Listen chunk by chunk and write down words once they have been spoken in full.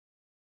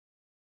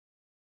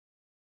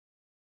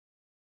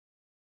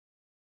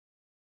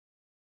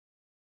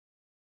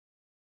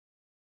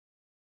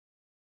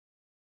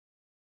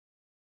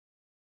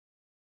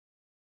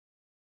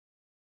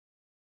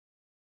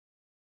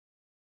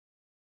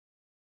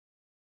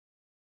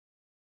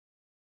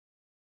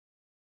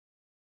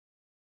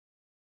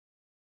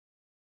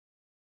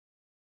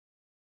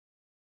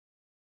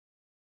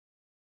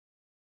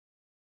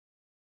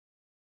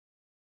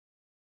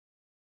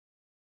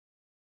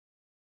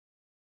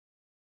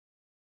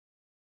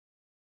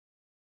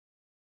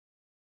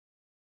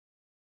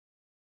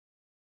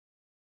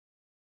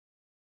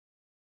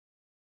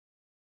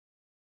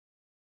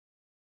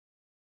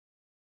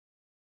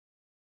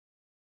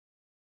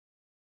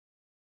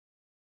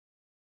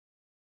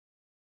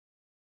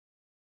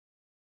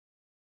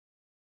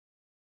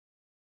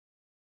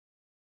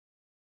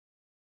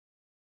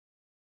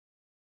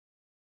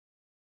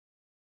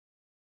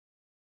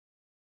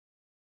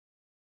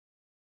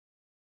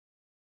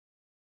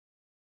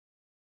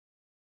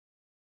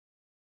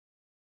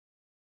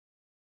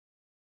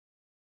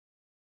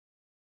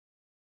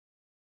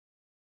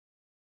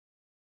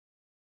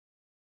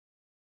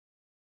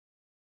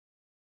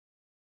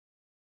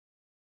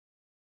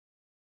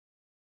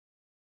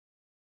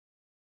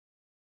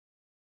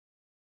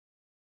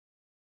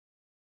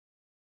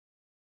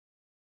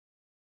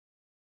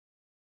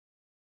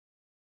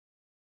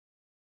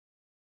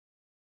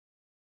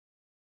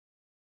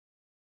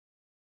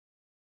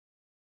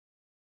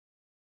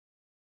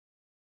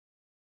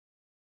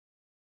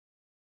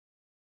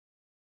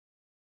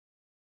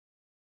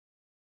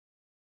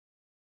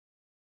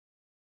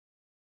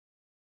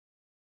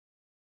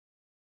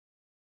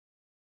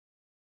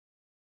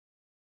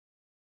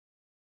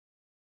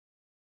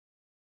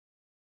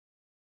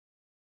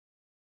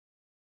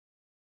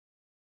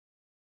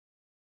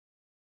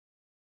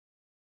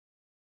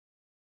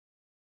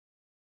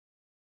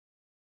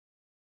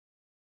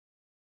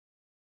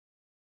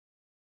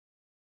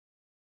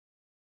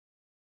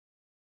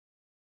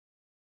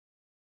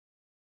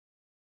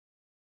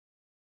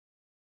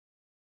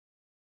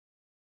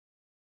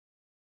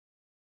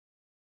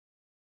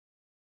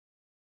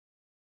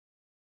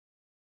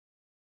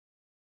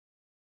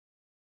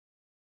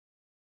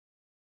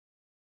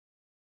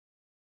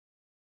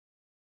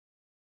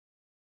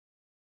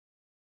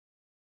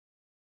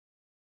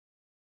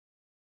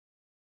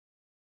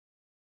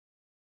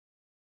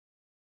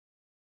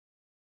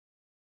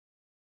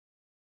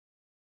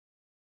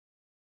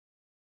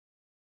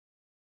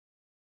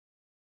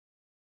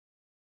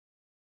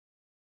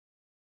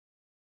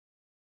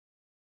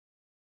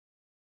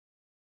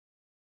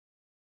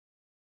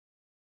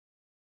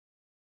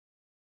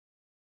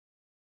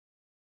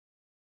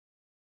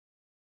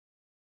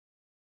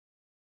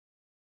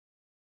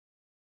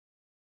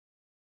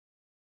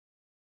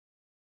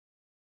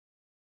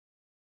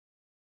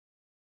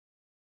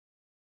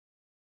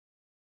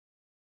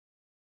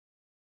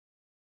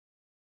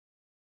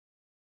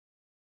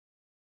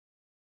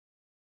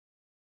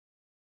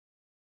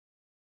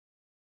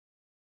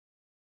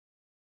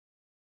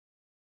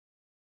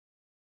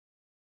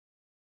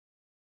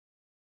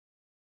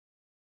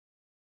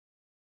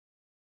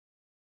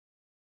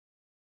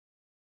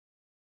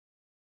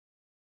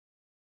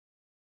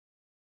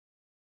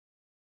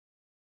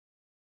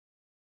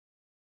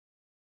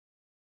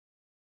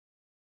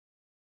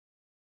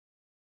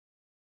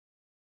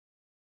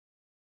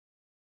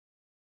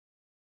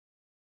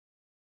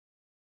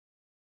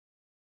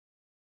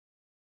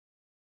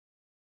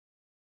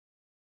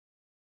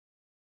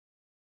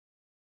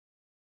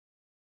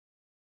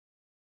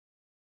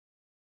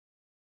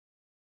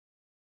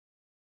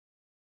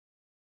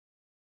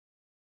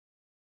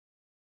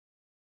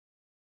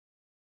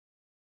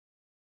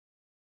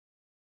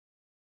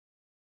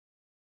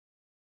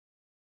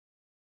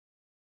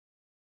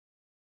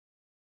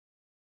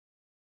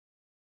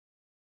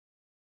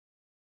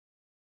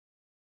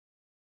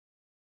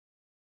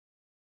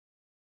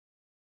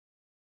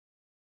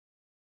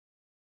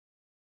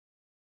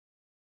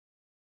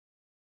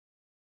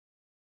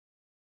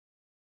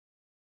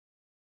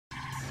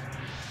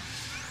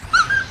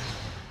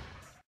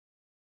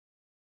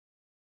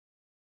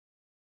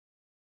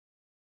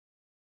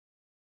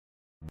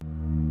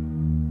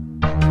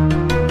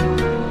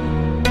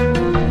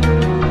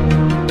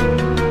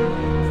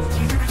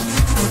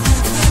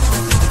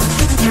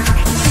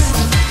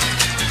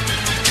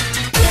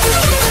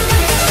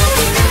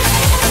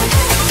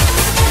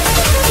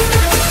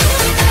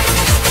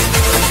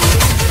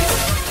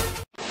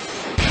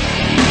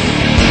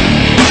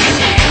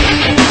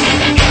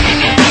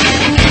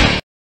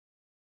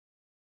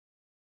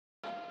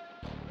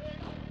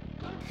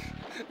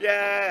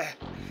Yeah!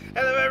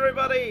 Hello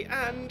everybody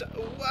and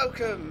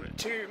welcome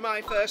to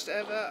my first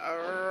ever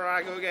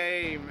RAGL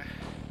game.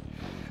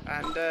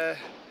 And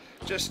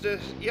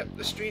yep,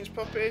 the stream's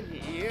popping.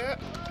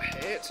 Yep,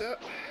 it's up.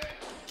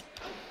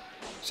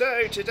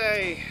 So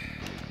today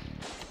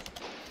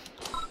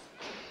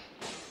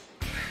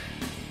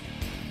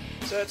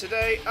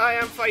I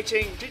am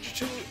fighting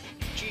Digital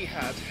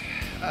Jihad,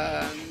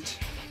 and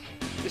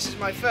this is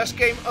my first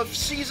game of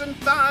Season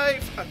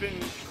 5. I've been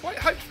quite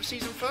hyped for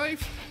Season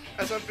 5,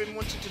 as I've been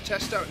wanting to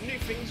test out new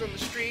things on the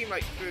stream,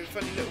 like doing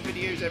funny little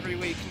videos every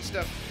week and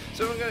stuff.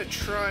 So I'm going to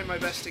try my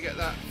best to get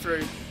that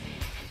through.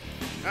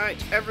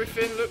 Alright,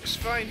 everything looks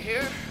fine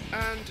here,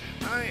 and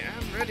I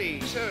am ready.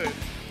 So,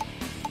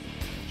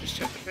 just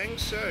check the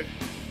things. So,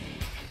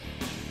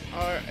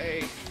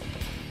 RAGL,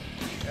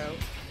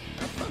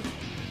 have fun.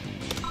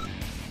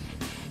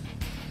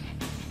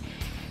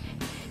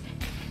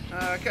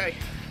 Okay.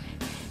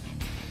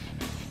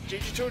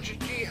 Digital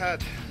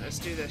Jihad. Let's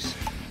do this.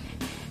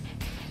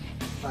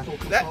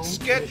 Let's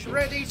get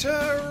ready to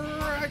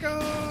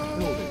RAGL!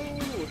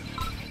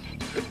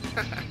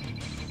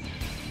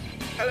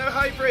 Hello,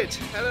 Hybrid.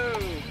 Hello.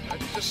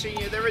 I've just seen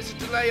you. There is a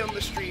delay on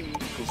the stream.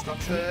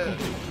 Construction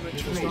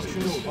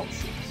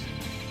options.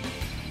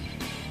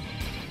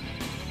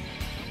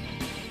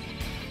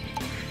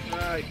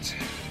 Right.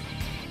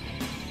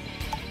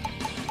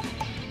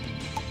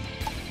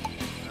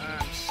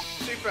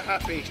 Super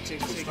happy to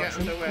get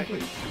underway.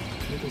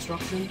 New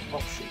construction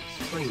options.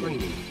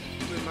 Training.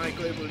 With my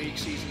Global League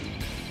season.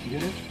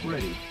 Unit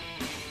ready.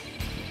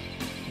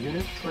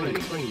 Unit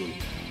training.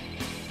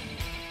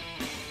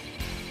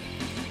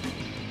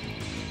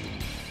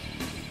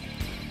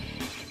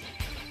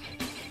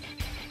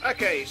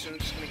 Okay, so I'm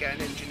just going to get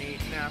an engineer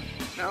now.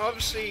 Now,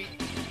 obviously,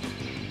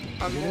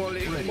 I'm more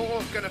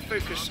going to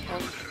focus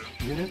on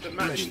the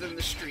match than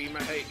the stream,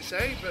 I hate to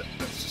say, but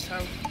that's just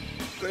how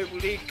Global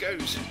League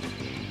goes.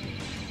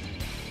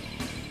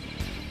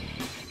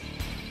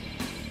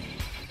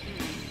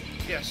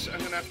 Yes, I'm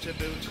going to have to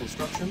build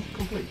construction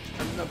complete.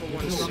 Another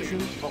one soon.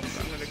 I'm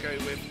going to go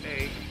with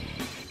a...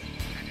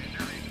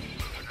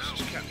 Let's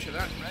just capture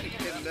that.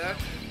 Keep him there.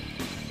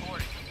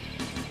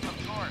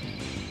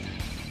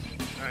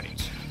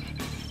 Right.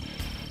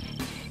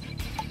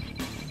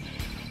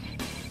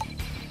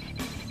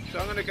 So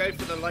I'm going to go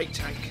for the light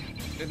tank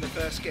in the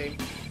first game.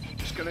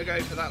 Just going to go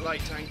for that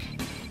light tank.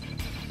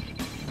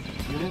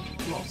 Unit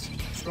lost.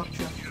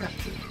 Structure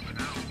captured.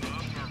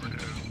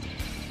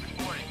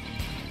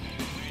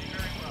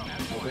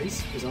 Our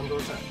base is under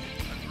attack.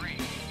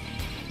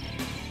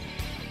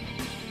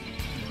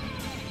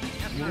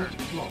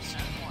 Unit lost.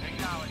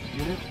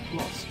 Unit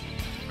lost.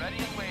 Ready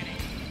and waiting.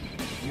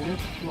 Unit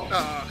lost.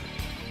 Ah.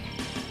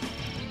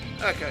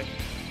 Okay.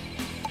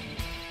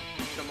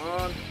 Come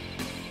on.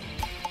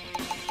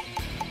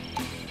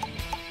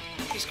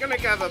 He's going to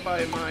gather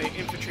by my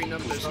infantry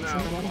numbers now.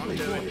 What I'm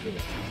doing.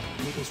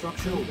 New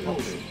construction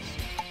buildings.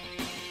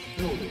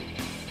 Building.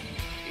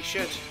 He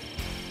should.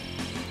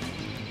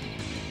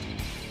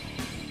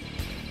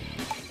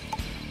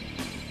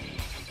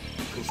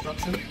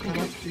 Construction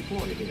cannot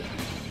deploy here.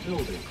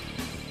 Building.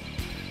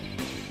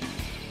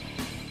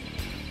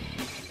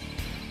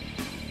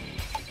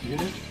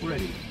 Unit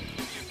ready.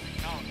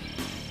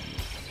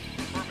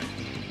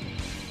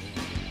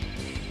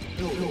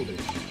 Building.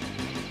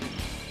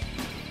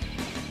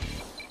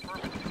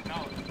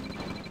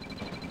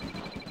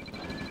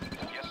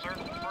 Yes, sir.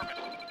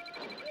 Affirmative.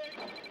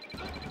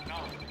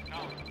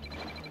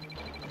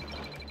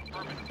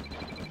 Affirmative.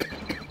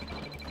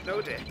 No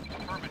dear.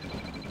 Affirmative.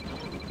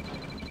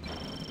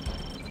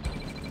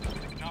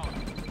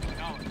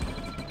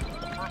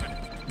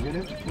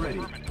 Unit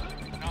ready.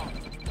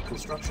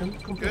 Construction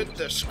complete. Good,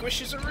 the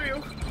squishes are real.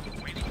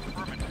 Waiting.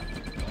 Affirmative.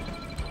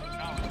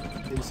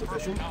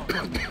 Insufficient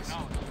funds.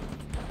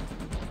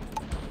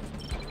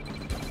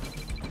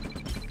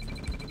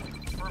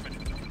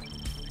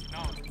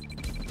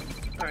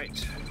 Right.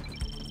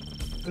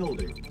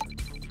 Building.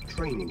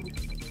 Training.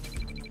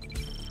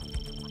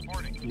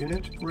 Reporting.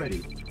 Unit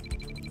ready.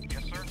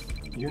 Yes, sir.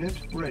 Unit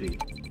ready.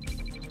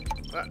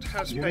 That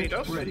has Unit paid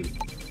off, ready.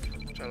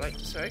 which I like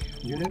to say.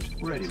 Unit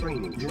ready.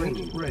 Training.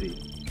 Unit ready.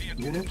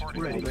 Vehicle Unit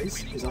reporting. ready.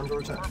 Base is under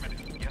attack.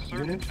 Affirmative. Yes, sir.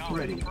 Unit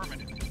ready.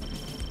 Affirmative.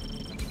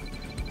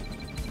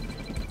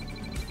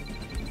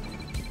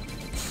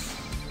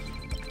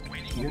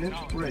 Waiting. Unit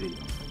ready.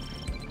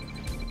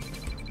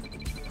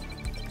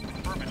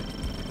 Affirmative.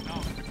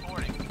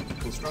 Reporting.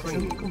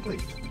 Construction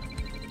complete.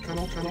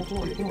 Cannot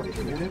deploy.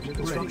 Unit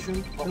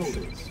construction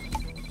options.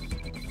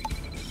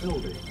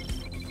 Building.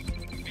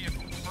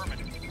 Vehicle.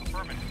 Affirmative.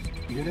 Affirmative.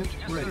 Unit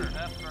Yes, ready. sir.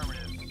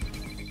 Affirmative.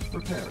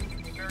 Preparing.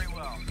 Very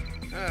well.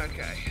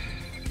 Okay.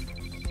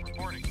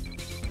 Reporting.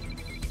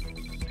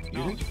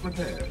 Unit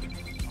prepared.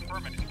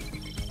 Affirmative.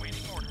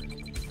 Waiting orders.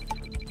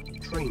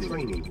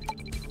 Training.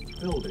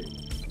 Building.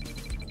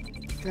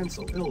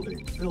 Cancel. Building.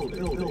 Building.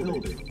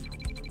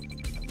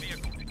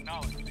 Vehicle.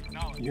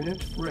 Acknowledged.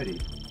 Unit ready.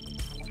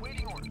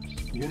 Waiting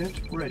orders. Unit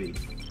ready.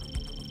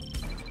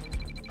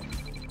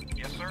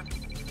 Yes, sir.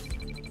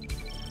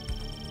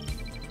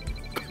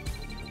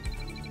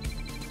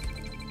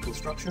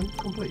 Construction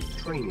complete.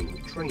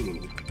 Training.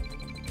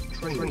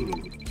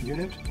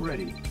 Unit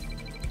ready.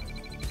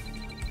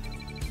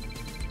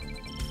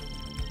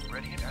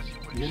 Ready as you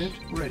wish. Unit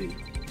ready.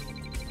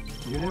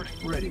 Unit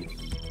ready.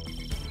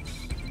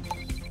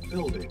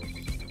 Building.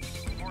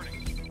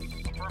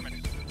 Reporting.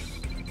 Affirmative.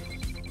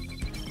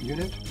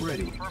 Unit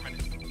ready.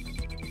 Affirmative.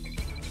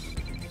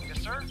 Yes,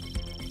 sir.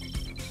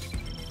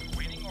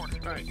 Waiting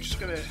orders. Right, just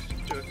gonna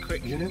do a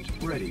quick Unit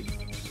ready.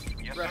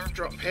 Yes, ref sir.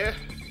 drop here.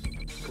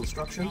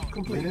 Construction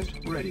complete. Unit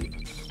ready.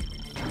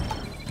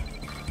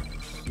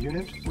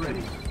 Unit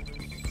ready.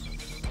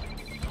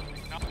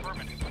 Not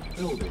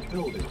affirmative.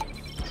 Building.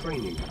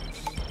 Training.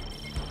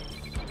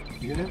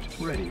 Unit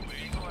ready.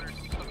 Waiting orders.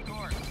 Of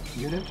course.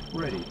 Unit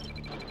ready.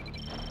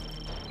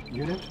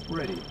 Unit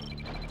ready.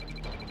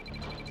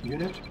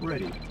 Unit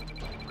ready.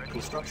 Ready.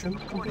 Construction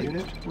complete.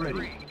 Unit ready.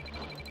 Agreed.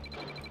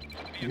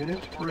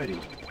 Unit ready.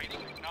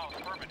 Waiting. Acknowledged.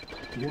 Affirmative.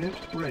 Unit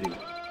ready.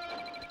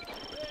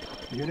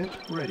 Unit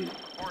ready.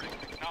 Reporting.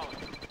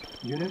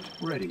 Acknowledged. Unit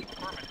ready.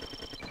 Affirmative.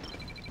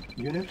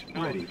 Unit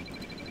ready.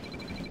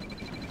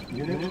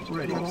 Unit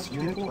ready. Unit lost.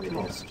 Unit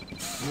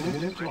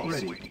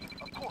ready. Waiting.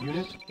 Of course.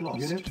 Unit lost.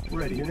 Unit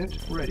ready. Unit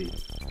ready.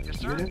 Yes,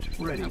 sir. Unit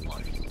ready.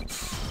 Vehicle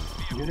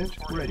Unit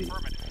reporting. ready.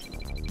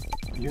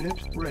 Affirmative. Unit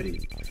ready.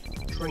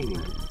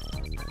 Training.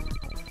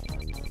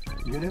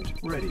 Unit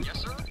ready.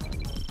 Yes, sir.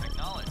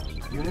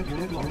 Acknowledged.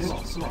 Unit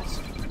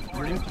lost.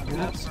 Reporting.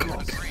 Unit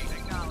lost. Agreed.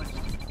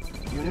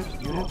 Acknowledged.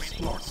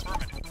 Unit lost.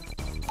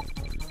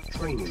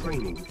 Affirmative.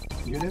 Training.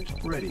 Unit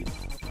ready.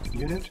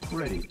 Unit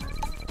ready.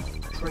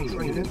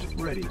 Training. Unit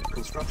ready.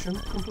 Construction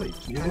complete.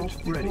 Unit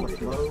ready.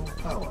 Low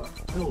power.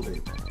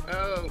 Building.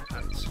 Oh,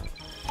 that's,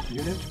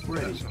 Unit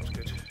ready. that sounds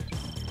good.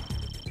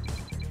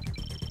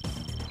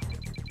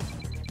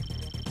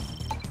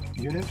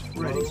 Unit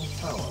ready. Low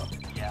power.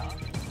 Yeah.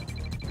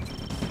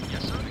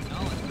 Yes, sir.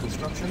 Acknowledged.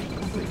 Construction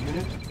complete.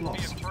 Unit Be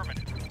lost.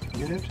 affirmative.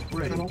 Unit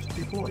ready. Cannot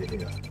deploy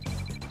here.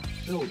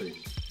 Building.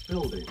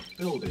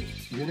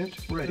 Unit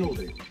ready.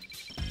 Building.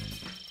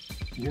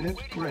 Unit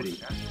Waiting ready. orders.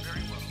 That's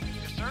very well.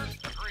 Yes, sir.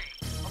 Agreed.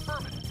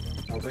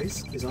 Affirmative. Our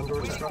base is under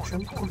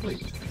construction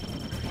complete.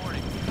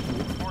 Reporting.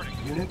 Reporting.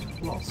 Unit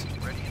lost.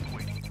 Ready and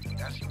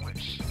waiting. As you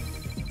wish.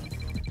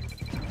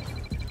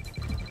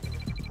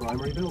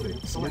 Primary building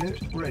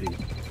selected. Unit ready.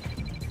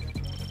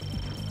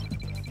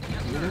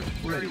 Yes, sir. Unit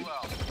Very ready.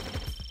 well.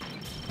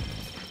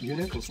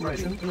 Unit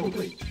construction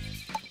complete.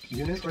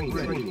 Unit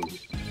training.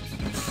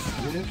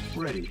 Unit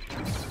ready.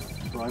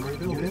 Primary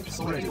building Waiting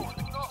selected. orders.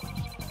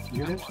 Acknowledged.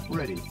 Unit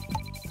ready.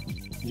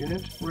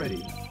 Unit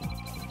ready.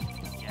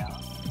 Yeah.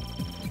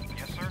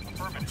 Yes, sir.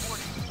 Affirmative.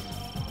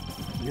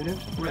 Unit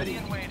Ready ready.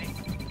 and waiting.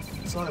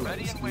 Silence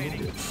Ready and waiting.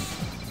 needed.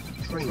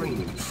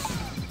 Training.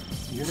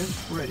 Unit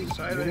ready.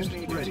 Silence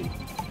Unit needed. ready.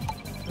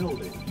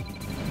 Building.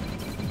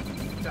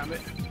 Damn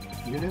it.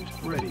 Unit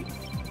ready.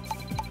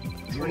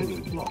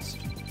 Training lost.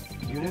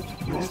 Unit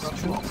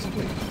construction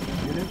complete.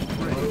 Unit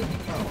ready. Low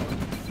power.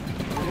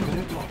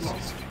 Unit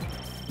lost.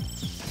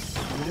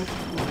 Unit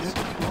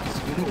lost.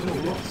 Unit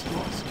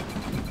lost.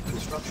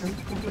 Construction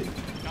complete.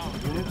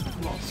 Acknowledged. Unit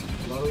lost.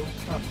 Low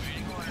power.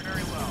 Waiting order.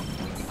 Very well.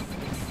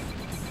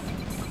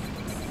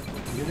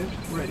 Unit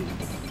ready.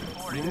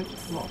 Reporting. Unit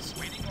lost.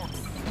 Waiting order.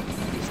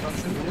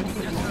 Construction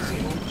complete. Yes, sir.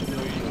 Unit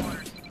Waiting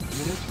orders.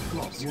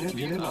 lost.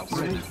 Unit lost.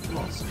 Ready.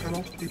 Lost.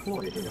 Cannot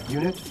deploy here.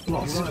 Unit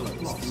lost.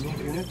 Lost.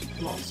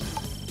 Unit lost.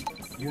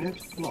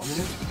 Unit lost.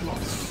 Unit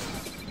lost.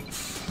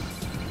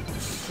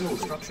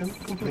 Construction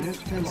complete. Unit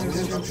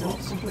construction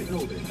complete.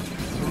 Building.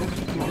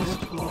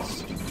 Unit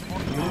lost.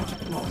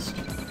 Unit lost.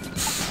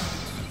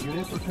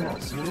 Unit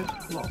repairs. Unit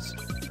lost.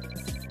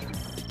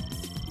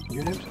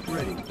 Unit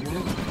ready.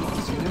 Unit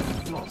lost.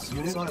 Unit lost.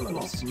 Unit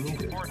silence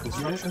needed.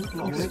 Construction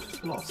lost.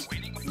 Unit lost.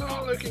 Waiting.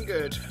 Not looking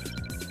good.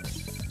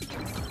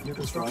 New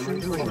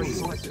construction training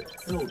selected.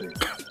 Building.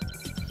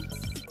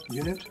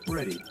 Unit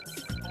ready.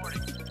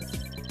 Reporting.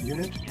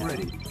 Unit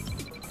ready.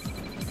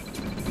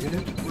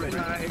 Unit ready.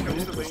 Here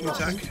comes the wing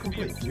construction attack.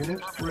 complete.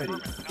 Unit ready.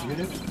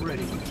 Unit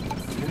ready.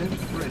 Unit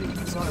ready.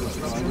 Silence.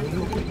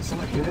 Complete.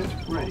 Select. Unit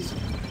ready.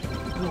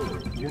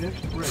 Building. Unit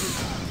ready.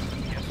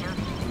 Yes, sir.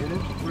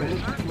 Unit ready.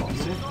 Lost.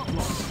 Unit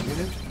lost.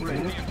 Unit ready.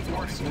 Unit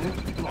lost. Unit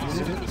lost.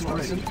 Unit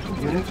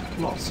ready. Unit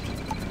lost.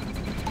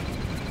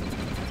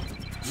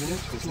 Unit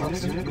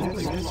construction. Unit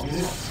lost.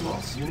 Unit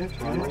lost. Unit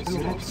primary.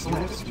 Unit lost.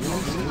 Unit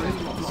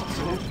lost.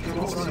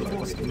 Unit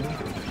silence.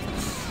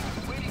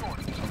 Waiting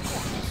orders. Of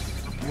course.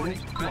 Unit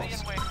Ready lost.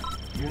 and waiting.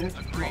 Unit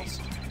Agreed.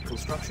 lost.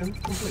 Construction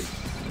complete.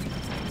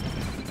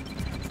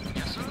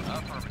 Yes, sir.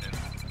 Affirmative.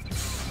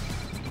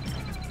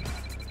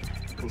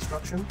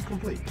 Construction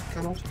complete.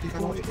 Cannot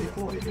deploy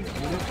here.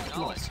 Unit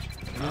lost.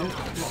 Unit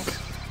lost.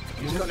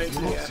 He's gone into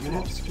the air.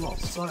 Unit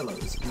lost.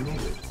 Silos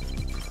needed.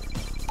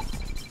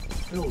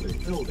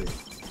 Building.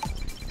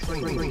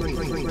 Training.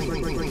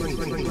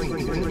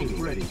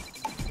 Ready.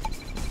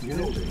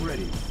 Unit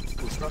ready.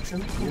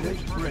 Construction. Unit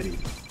ready.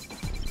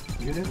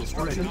 Unit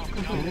construction.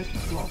 Unit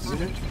lost.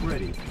 Unit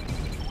ready.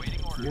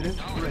 Waiting order. Unit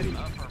Acknowledged. ready.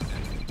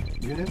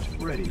 Affirmative. Unit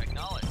ready.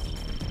 Acknowledged.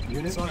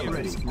 Unit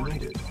ready.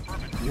 Needed.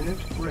 Unit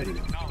ready.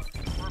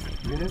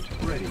 Unit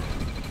ready.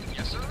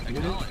 Yes, sir.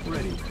 Unit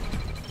ready.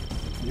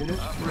 Unit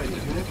ready.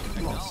 Unit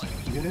lost.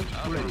 Unit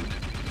ready.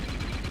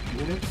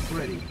 Unit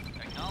ready.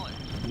 Acknowledge.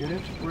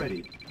 Unit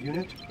ready.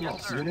 Unit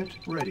lost. sir. Unit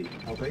ready.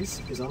 Our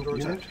base is under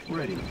attack. Unit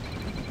ready.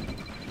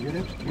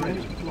 Unit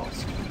ready.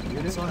 Lost.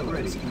 Unit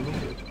ready.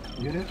 Needed.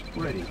 Unit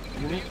ready.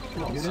 Unit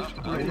lost. Unit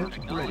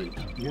ready.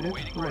 Unit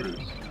ready.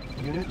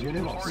 Unit ready.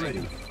 Unit lost.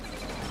 Ready.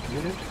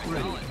 Unit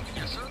ready.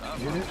 Yes, sir.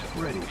 Unit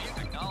ready.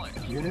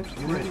 Acknowledge. Unit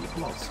ready.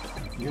 Lost.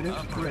 Unit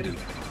ready.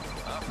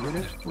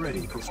 Unit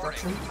ready.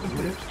 Construction.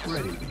 Unit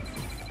ready.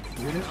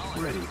 Unit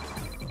ready.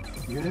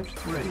 Unit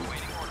ready.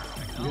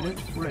 Unit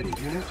ready.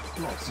 Unit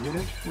lost.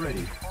 Unit ready.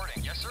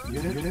 Reporting. Yes, sir.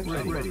 Unit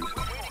ready.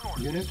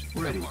 Unit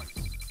ready.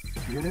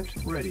 Unit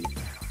ready.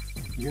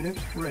 Unit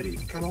ready.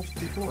 Cannot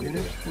deploy.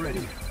 Unit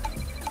ready.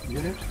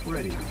 Unit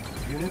ready.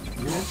 Unit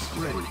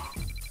ready.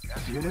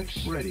 Unit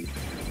ready.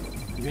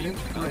 Unit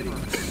ready.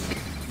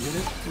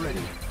 Unit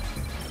ready.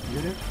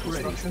 Unit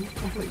ready. Construction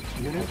complete.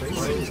 Unit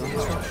ready.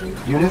 Construction.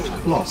 Unit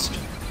lost.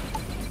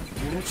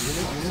 Unit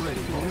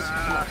ready. Unit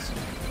lost.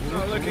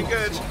 Not looking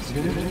good.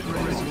 Unit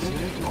ready.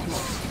 Unit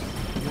lost.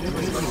 Unit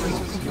ready.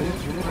 Unit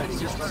ready.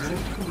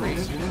 Unit ready.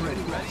 Unit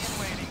ready.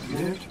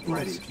 Unit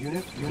ready.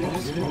 Unit ready. Unit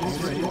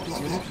ready.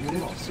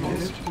 Unit lost.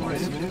 Unit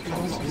ready. Unit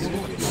lost.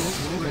 Unit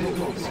ready.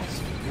 Lost.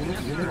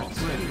 Unit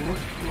ready.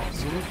 Unit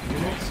lost.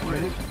 Unit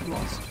ready.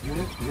 Lost.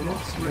 Unit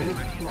ready.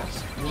 Lost.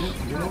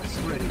 Unit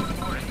ready.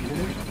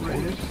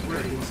 Unit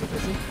ready.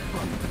 Insufficient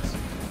funds.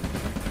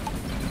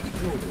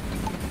 Building.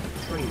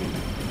 Training.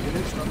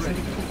 Unit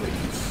ready. Complete.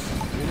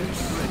 Unit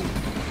ready.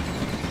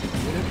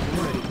 Unit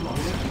ready.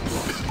 Lost.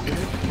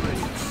 Unit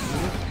ready.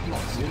 Unit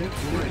lost. Unit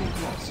ready.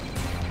 Lost.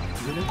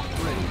 Unit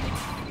ready.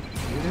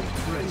 Unit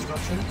ready.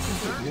 Construction.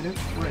 Unit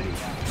ready.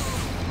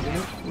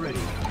 Unit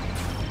ready.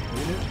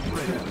 Unit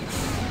ready.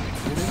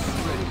 Unit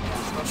ready.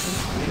 Construction.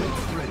 Unit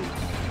ready.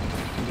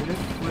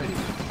 Unit ready.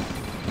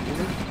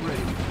 Unit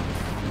ready.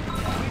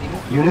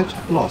 Unit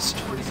lost.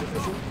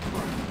 Insufficient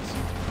funds.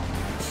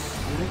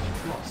 Unit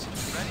lost.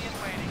 Ready and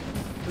waiting.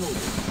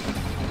 Building.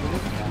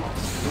 Unit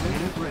lost.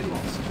 Unit ready.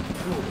 Lost.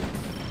 Building.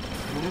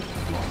 Unit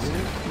lost.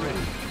 Unit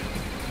ready.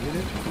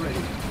 Unit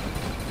ready.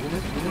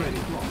 Unit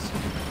ready. Lost.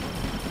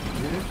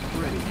 Unit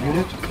ready.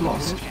 Unit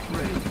lost. Unit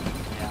ready.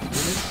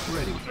 Unit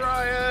ready.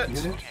 Try it.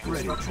 Unit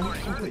ready.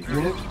 Construction complete.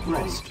 Unit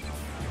lost.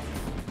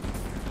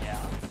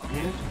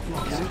 Unit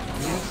lost.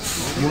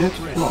 Unit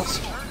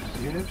lost.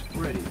 Unit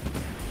ready.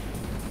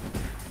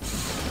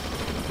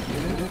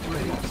 Unit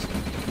ready. Lost.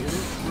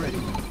 Unit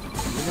ready.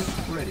 Unit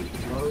ready.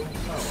 Low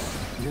power.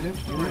 Unit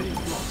ready.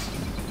 Lost.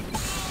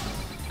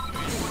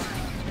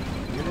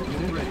 Unit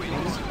ready.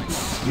 Lost.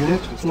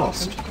 Unit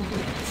lost.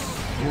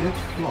 Unit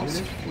lost.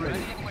 Unit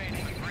ready.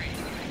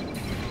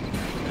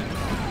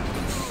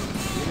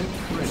 Unit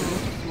ready.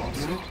 Lost.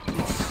 Unit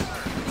lost.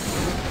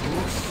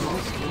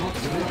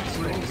 Unit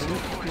ready.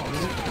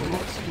 Unit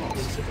lost.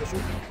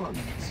 Insufficient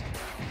funds.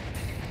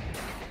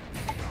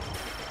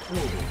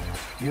 Building.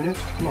 Unit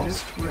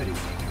lost. Ready.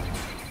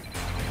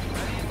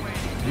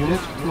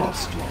 Unit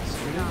lost. Unit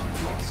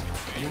lost.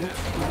 Unit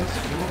lost.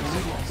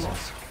 Unit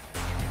lost.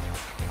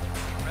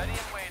 Ready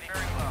and waiting.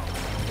 Very well.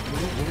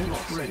 Unit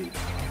ready.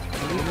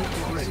 Unit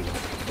ready.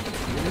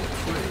 Unit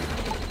ready.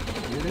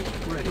 Unit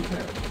ready.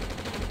 Prepared.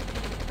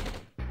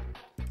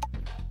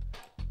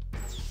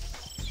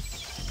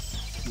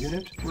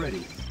 Unit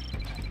ready.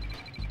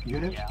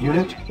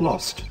 Unit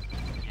lost.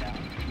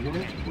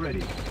 Unit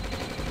ready.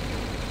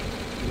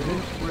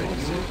 Unit ready.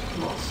 Unit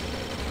lost.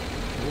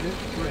 Unit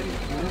ready.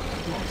 Unit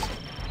lost.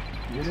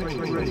 Unit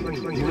ready.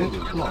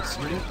 Unit lost.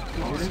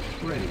 Unit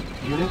ready.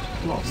 Unit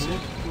lost.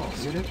 Unit lost.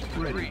 Unit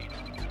ready.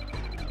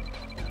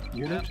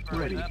 Unit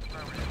ready.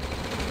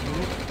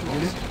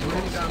 Unit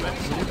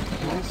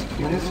lost.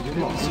 Unit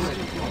lost.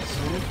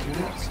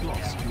 Unit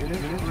lost.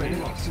 Unit ready.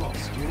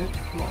 Lost. Unit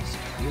lost.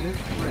 Unit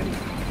ready.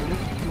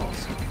 Unit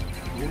lost.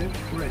 Unit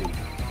ready.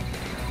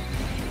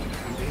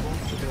 Unable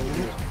to build.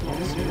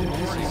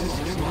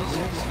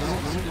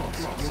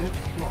 Unit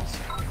lost.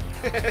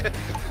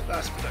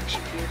 That's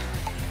production gear.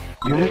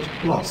 Unit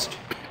lost.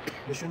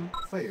 Mission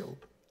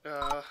failed.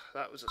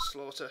 That was a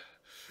slaughter.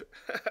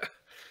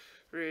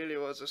 Really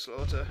was a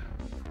slaughter.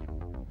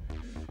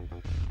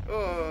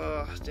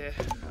 Oh dear.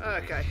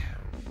 Okay.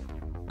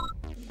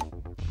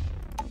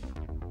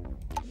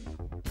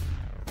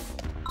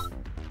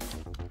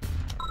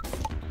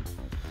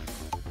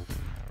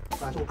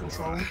 Battle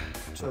control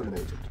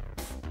terminated.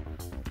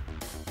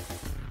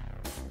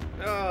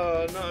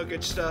 Oh, not a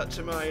good start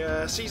to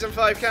my Season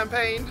 5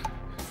 campaign.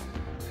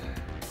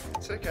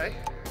 It's okay.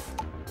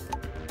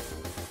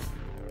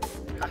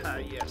 Haha,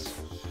 yes.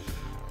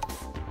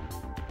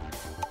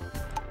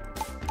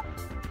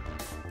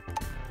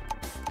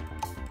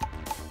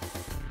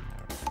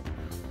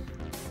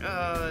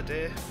 Oh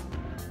dear.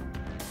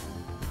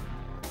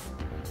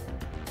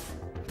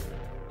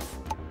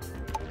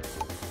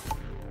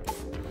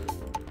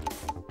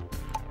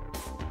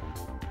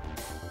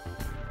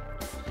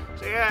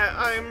 So yeah,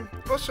 I'm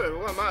also,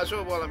 well, might as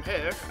well while I'm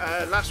here.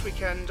 Last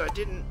weekend I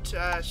didn't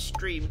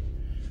stream.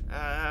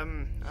 I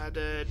had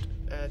a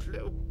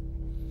little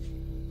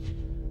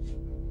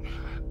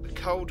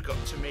cold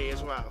got to me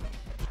as well.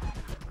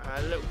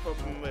 A little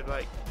problem with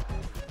like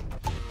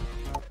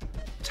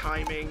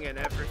timing and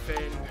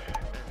everything.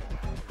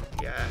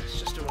 And, yeah, it's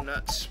just all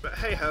nuts. But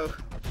hey ho.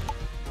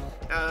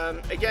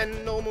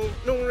 Again, normal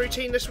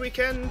routine this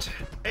weekend.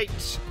 8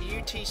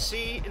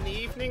 UTC in the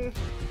evening.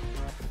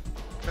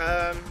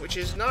 Which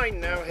is 9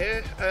 now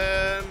here.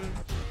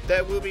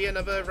 There will be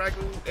another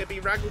RAGL, it'll be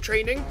RAGL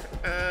training,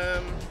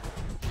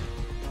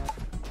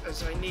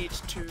 as I need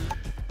to,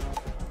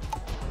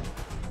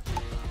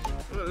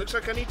 well, it looks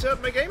like I need to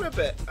up my game a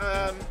bit.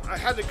 I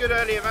had a good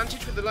early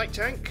advantage with the light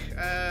tank,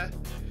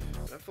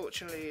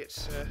 unfortunately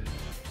it's,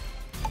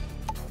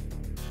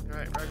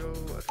 right,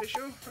 RAGL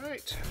official,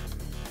 right.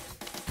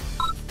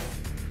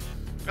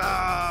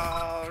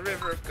 Ah,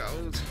 River of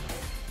Gold.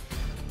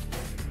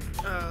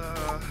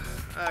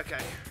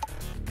 Okay.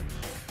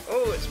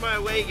 Oh, it's my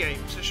away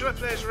game. So should I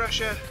play as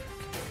Russia?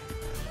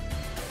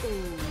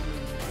 Ooh.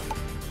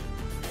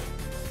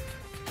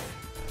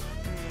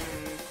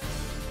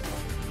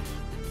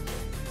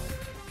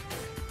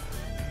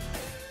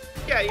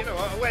 Yeah, you know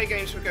what? Away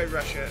games will go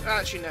Russia.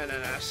 Actually, no.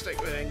 Stick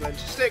with England.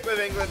 Stick with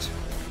England.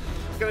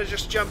 I'm gonna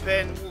just jump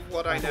in with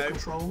what I know.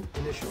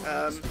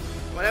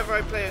 Whenever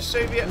I play as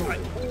Soviet, I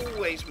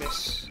always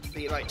miss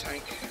the light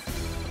tank.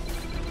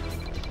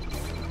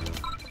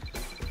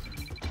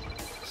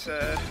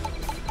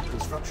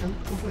 Construction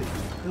complete.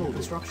 Build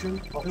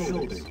construction of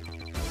building.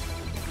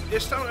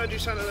 This time I'm going to do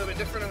something a little bit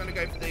different. I'm going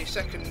to go for the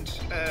second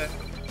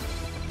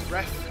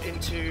ref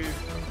into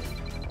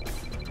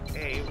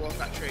a war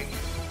factory.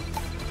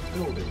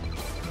 Building.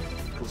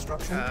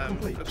 Construction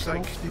complete. Looks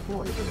like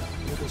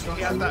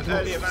he had that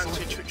early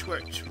advantage which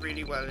worked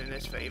really well in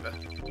his favour.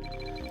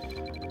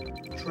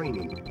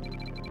 Training.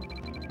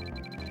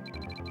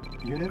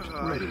 Unit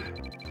ready.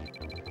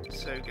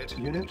 So good.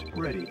 Unit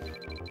ready.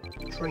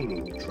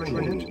 Training.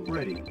 Unit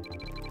ready.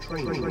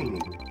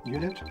 Training.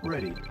 Unit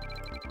ready.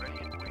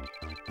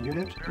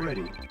 Unit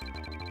ready.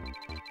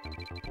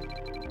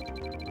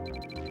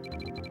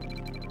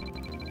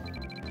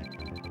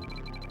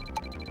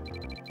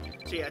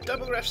 So yeah,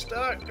 double ref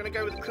start. I'm gonna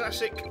go with the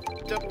classic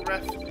double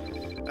ref.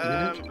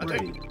 I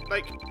don't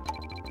like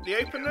the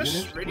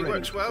openness. Really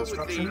works well with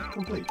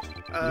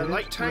the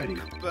light tank,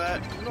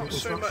 but not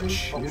so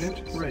much.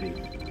 Unit ready.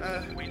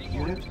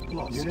 Unit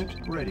lost. Unit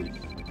ready.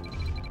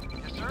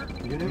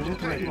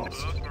 Unit ready.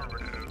 Lost.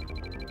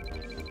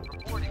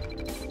 Reporting.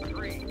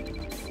 Agreed.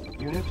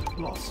 Unit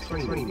lost.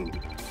 Training.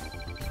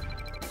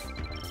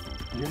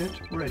 Unit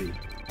ready.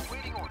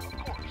 Waiting order, of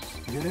course.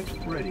 Unit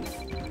ready.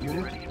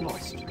 Unit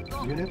lost.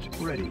 Unit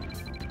ready.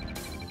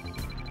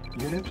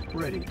 Unit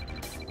ready.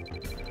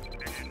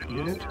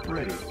 Unit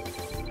ready.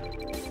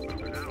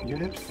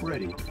 Unit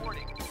ready.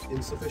 Reporting.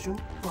 Insufficient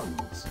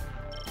funds.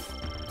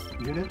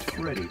 Unit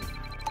ready.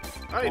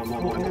 I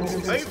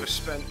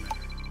overspent.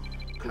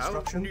 How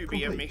Construction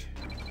newbie of me. complete.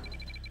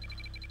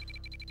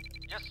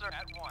 Yes, sir.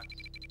 At once.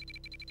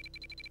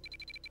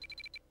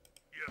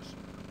 Yes.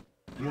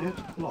 Unit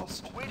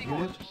lost. Waiting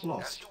Unit orders, as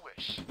lost. you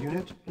wish.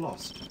 Unit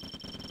lost.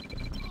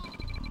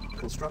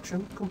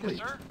 Construction complete.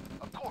 Yes, sir.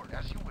 Of course,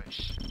 as you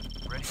wish.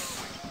 Ready and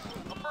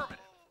waiting.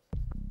 Affirmative.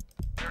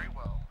 Very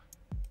well.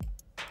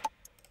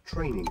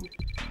 Training.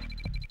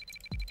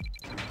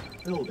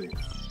 Building.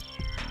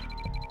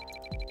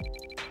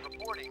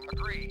 Reporting.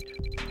 Agreed.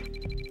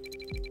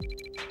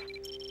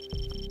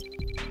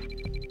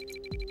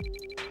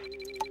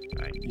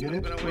 Right, not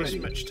Unit gonna waste ready.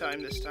 much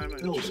time this time. I'm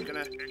just Building.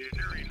 gonna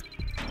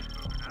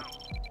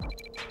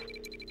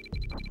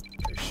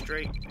go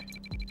straight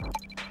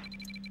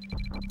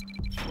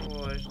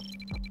for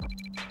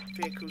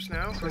vehicles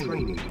now.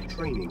 Training.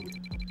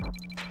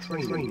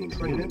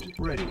 Unit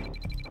ready.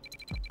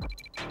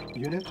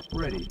 Unit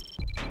ready.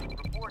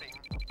 Reporting.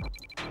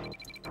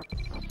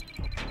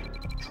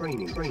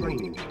 Training.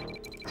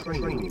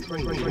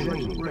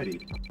 Ready.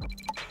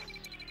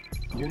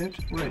 Unit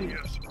ready.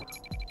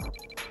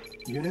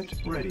 Unit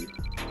ready.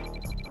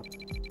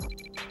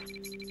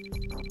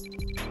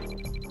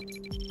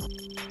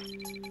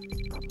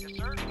 Yes,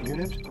 sir.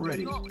 Unit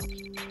ready.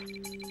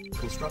 Acknowledged.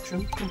 Construction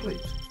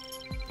complete.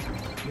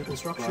 New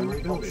construction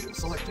building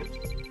selected.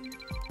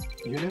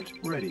 Unit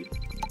ready.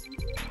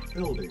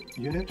 Building.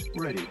 Unit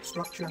ready.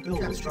 Structure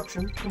building.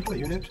 Construction complete.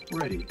 Unit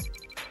ready.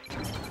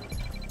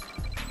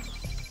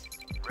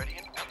 Ready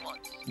and at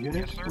once.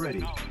 Unit Yes, sir. ready.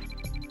 Acknowledged.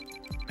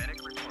 Medic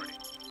reporting.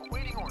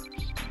 Awaiting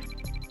orders.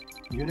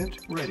 Unit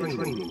ready.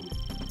 Training.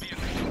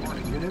 Vehicle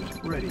reporting. Unit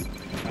ready.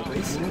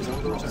 Base unit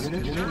under attack.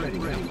 Unit ready.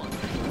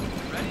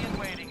 Ready and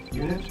waiting.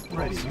 Unit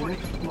ready. Unit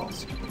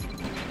lost.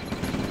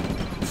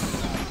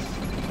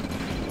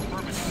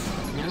 Affirmative.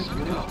 Yes,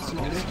 sir.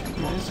 Unit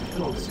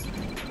lost.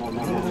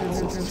 Unit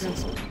lost.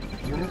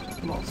 Unit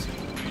lost.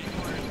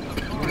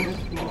 Unit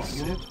lost.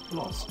 Unit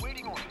lost.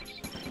 Awaiting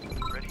orders.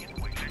 Ready and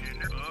waiting.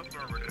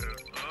 Affirmative.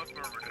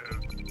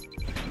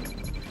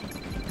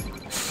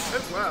 Oh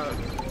wow.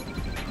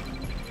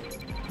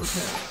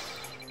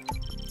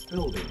 Prepared.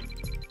 Building.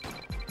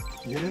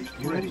 Unit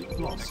ready.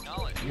 Lost.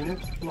 Unit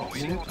lost.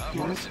 Unit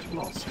lost. Unit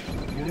lost.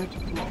 Unit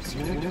lost.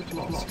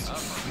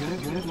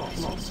 Unit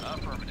lost.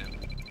 Affirmative.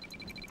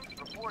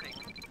 Reporting.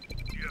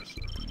 Yes,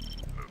 sir.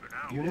 Moving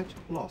out. Unit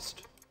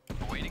lost.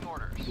 Awaiting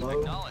orders. Low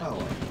Acknowledged.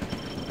 power.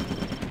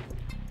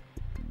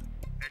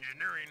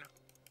 Engineering.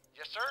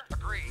 Yes, sir.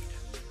 Agreed.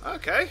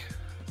 Okay.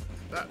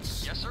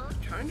 That's Yes, sir.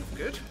 kind of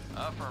good.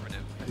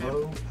 Affirmative.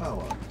 Low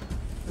power.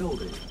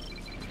 Building.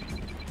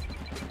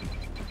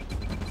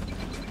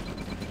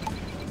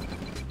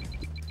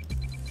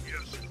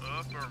 Yes,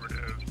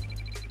 affirmative.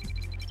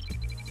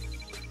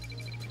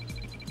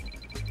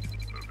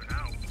 Moving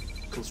out.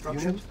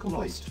 Construction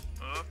complete.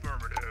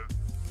 Affirmative.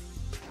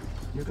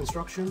 New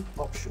construction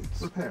options.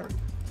 Preparing.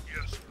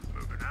 Yes, sir.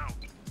 Moving out.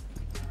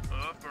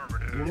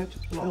 Affirmative. Unit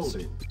lost.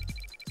 Building.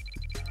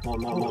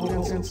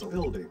 On sensor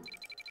building.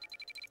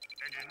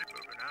 Engine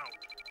moving out.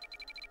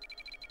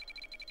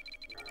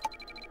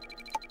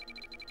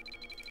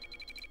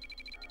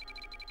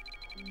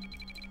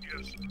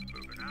 Yes, sir.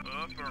 Moving out.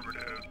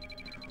 Affirmative.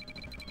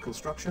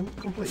 Construction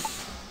complete.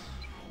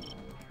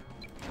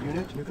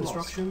 Unit new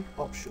construction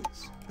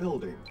options.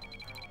 Building.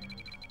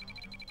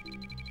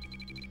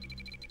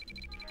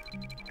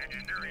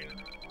 Engineering.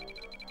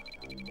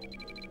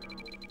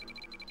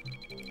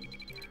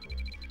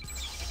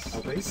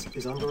 Our base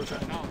is under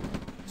attack.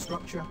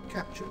 Structure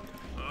captured.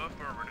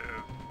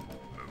 Affirmative.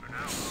 Moving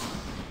out.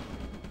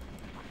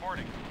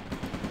 Reporting.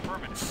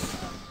 Affirmative.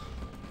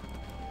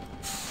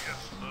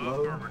 Yes,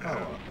 Low affirmative.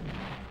 power.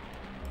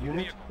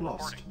 Unit Vehicle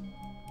lost. reporting.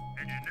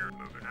 Engineer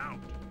moving out.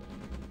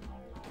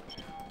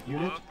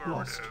 Unit Affirmative.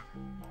 lost.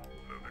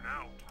 Moving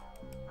out.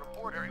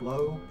 Reporting.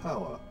 Low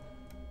power.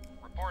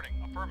 Reporting.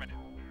 Affirmative.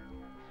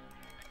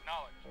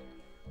 Acknowledged.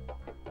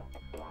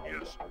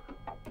 Yes, sir.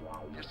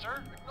 Yes,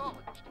 sir.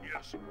 Acknowledged.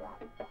 Yes, sir.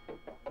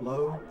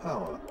 Low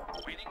power.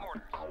 Awaiting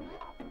orders.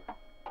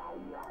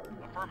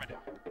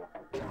 Affirmative.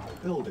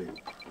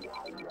 Building.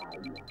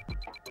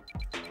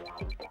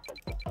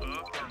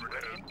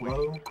 Affirmative.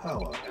 Low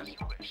power. As you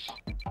wish.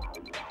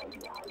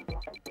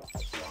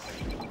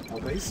 Our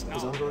base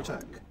is under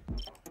attack.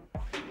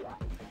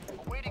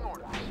 Awaiting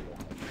orders.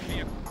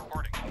 Vehicle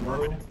reporting.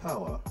 Low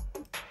power.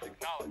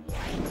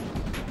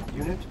 Acknowledged.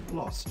 Unit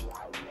lost.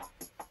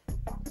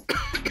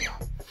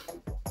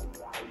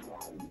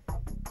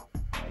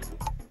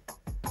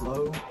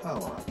 Low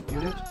power.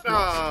 Unit lost.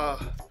 Ah.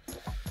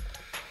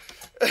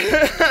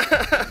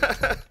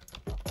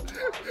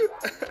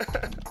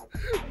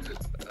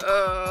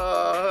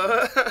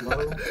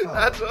 Low power.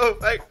 That's all.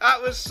 Like,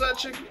 that was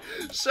such a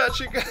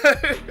go.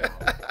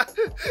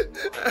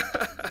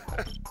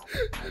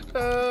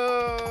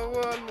 Oh,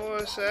 one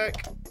more sec.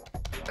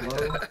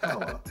 Low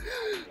power.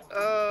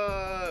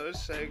 Oh, that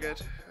was so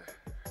good.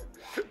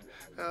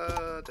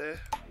 Oh dear.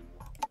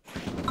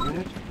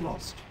 Unit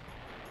lost.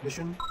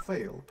 Mission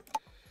failed.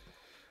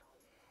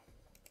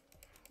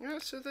 Yeah,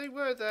 so they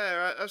were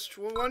there. I was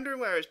wondering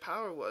where his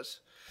power was.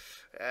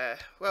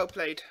 Well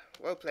played,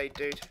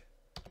 dude.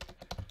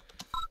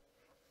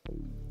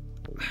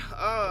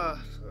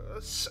 Ah,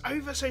 it's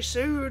over so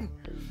soon.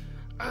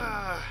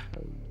 Ah.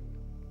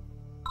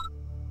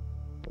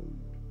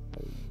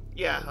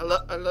 Yeah, a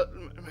lot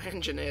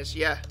engineers.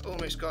 Yeah,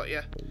 almost got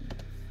you.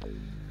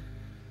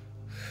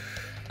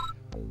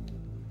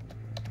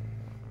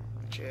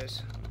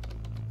 Cheers.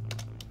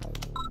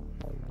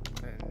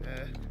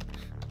 And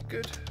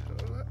good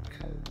luck.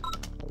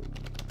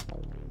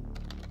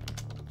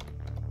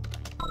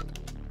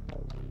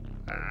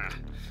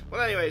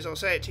 Well, anyways, I'll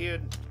say it to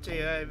you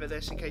over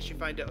this in case you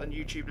find it on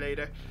YouTube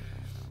later.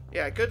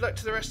 Yeah, good luck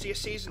to the rest of your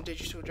season,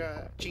 Digital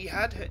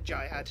Jihad.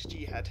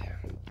 Jihadi.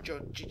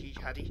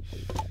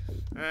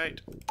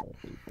 Alright.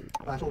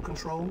 Battle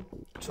control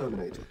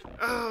terminated.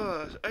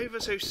 Oh, over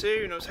so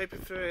soon. I was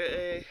hoping for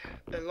a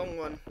long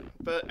one.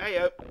 But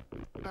hey,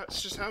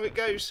 that's just how it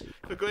goes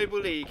for Global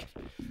League.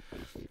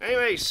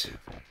 Anyways.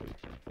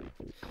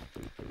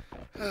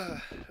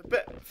 I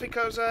think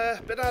I was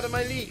a bit out of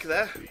my league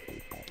there.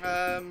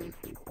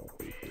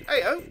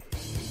 Hey,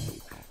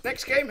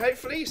 next game,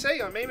 hopefully, say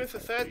I'm aiming for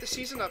third this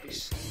season. I'll be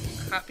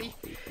happy,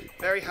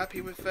 very happy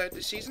with third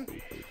this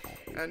season.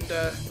 And,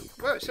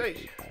 well,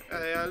 say,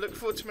 I look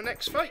forward to my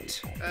next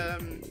fight.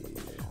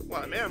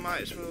 Well, I mean, I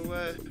might as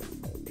well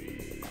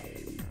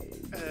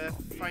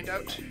find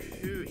out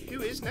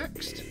who is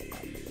next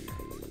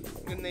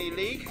in the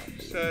league.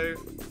 So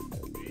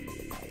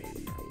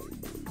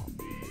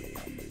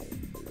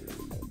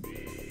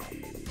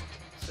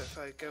if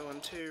I go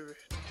on to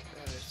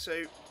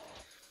so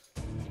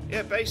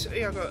yeah,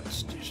 basically I got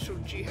Digital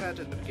Jihad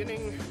at the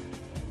beginning,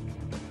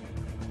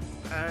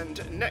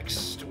 and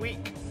next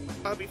week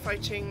I'll be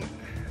fighting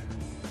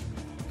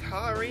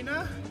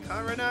Karina.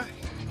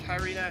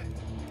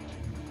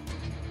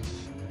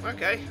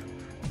 Okay,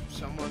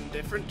 someone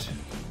different.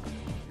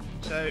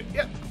 So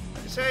yeah,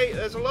 say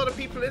there's a lot of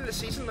people in the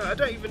season that I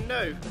don't even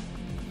know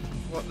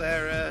what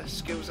their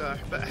skills are,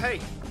 but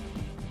hey.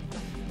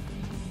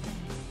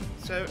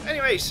 So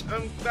anyways,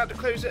 I'm glad to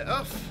close it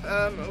off.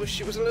 I wish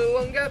it was a little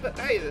longer, but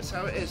hey, that's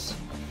how it is.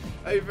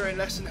 Over in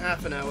less than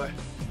half an hour.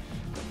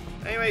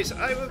 Anyways,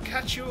 I will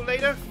catch you all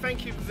later.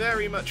 Thank you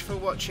very much for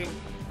watching.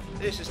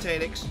 This is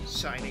Tailix,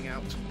 signing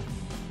out.